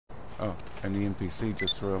Oh, and the NPC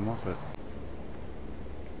just threw him off it.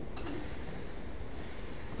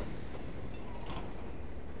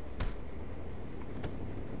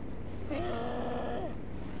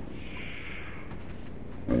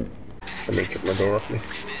 Somebody took my door off me.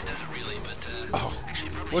 Oh,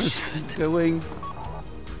 what is he doing?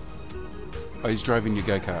 Oh, he's driving your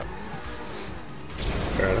go-kart.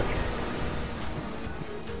 Fair enough.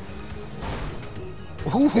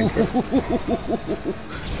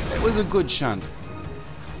 That was a good shunt.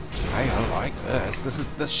 Hey, I like this.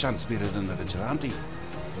 This shunt's better than the Vigilante.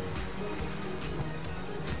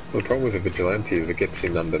 The problem with the Vigilante is it gets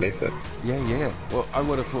in underneath it. Yeah, yeah. Well, I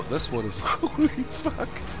would have thought this would have. Holy fuck.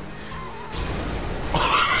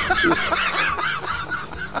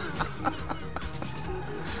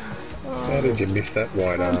 How did you miss that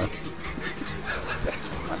wide ass?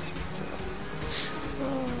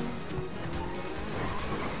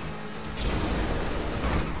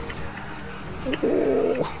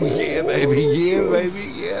 Yeah, baby. Yeah,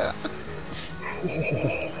 baby. Yeah.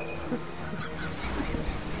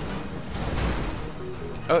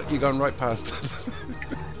 Oh, you're going right past us.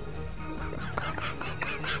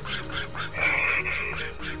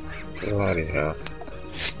 Bloody hell.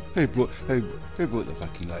 Who brought the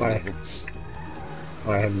fucking low level?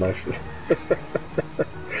 I had my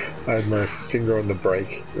I had my finger on the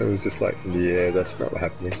brake. It was just like, yeah, that's not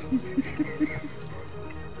happening.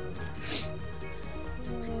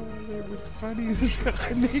 That was funny as hell.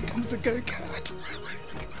 And here comes a go-kart.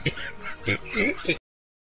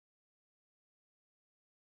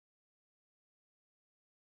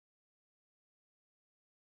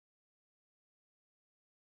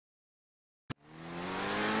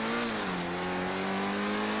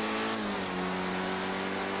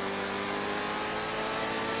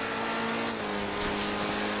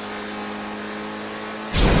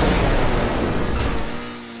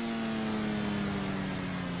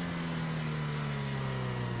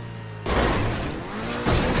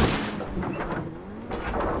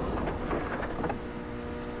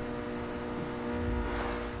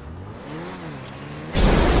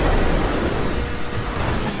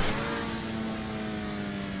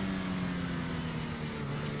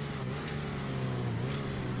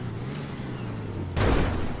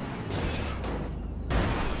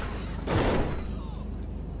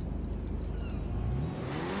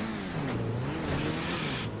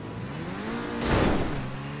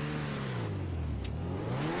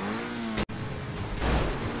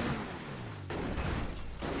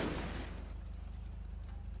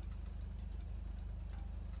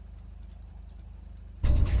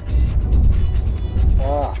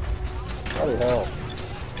 Bloody hell.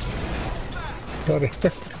 Bloody.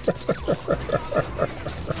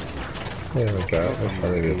 There we go. That's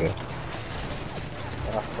funny, isn't it?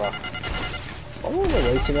 Ah, fuck. Oh,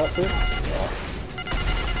 they're racing up there.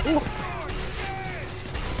 Oh.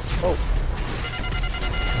 Oh.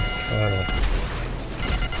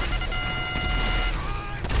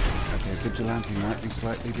 Okay, Vigilante might be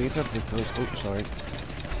slightly better because, oh, sorry.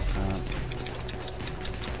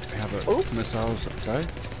 How about missiles go?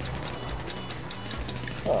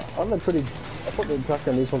 Oh, aren't they pretty... I thought the track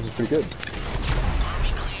on these ones was pretty good.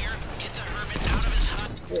 Army clear. Get the hermit out of his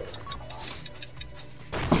hut.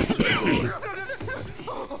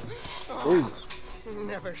 Jeez.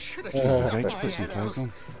 Never should have H, put some clothes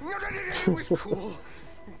on. No, it was cool.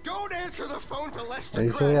 Don't answer the phone to Lester. They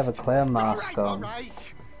usually have a clown mask all on. right.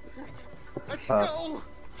 Let's But- go.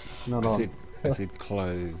 Not on. I said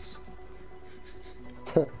clothes.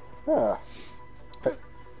 Yeah.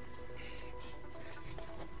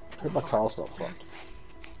 Hope my car's not fucked.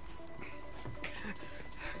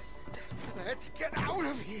 Let's get out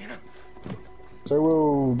of here. So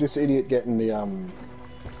will this idiot get in the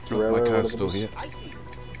Carrera My or car's whatever still it is? here. I see.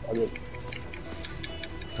 Oh, good.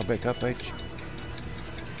 Come back up, H.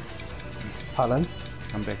 Pardon?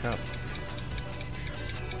 Come back up.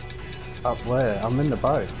 Up where? I'm in the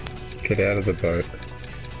boat. Get out of the boat.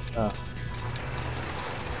 Oh.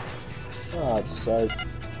 Ah, it's safe.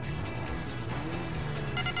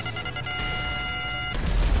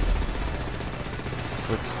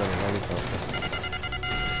 Quick's got a helicopter.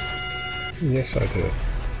 Yes, I do.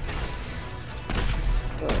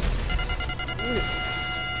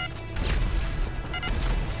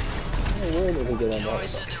 Oh, where did he get on You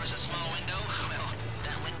always that? said there was a small window. Well,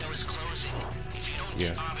 that window is closing. If you don't Yeah.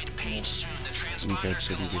 get Bobby to Page soon, the You transponder guys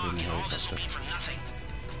said will you get in log the and all this will helicopter. be for nothing.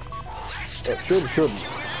 It shouldn't.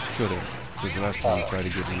 Should have. Because the last time you tried to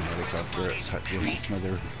get in the helicopter, it cut your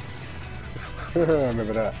mother. I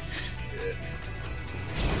remember that.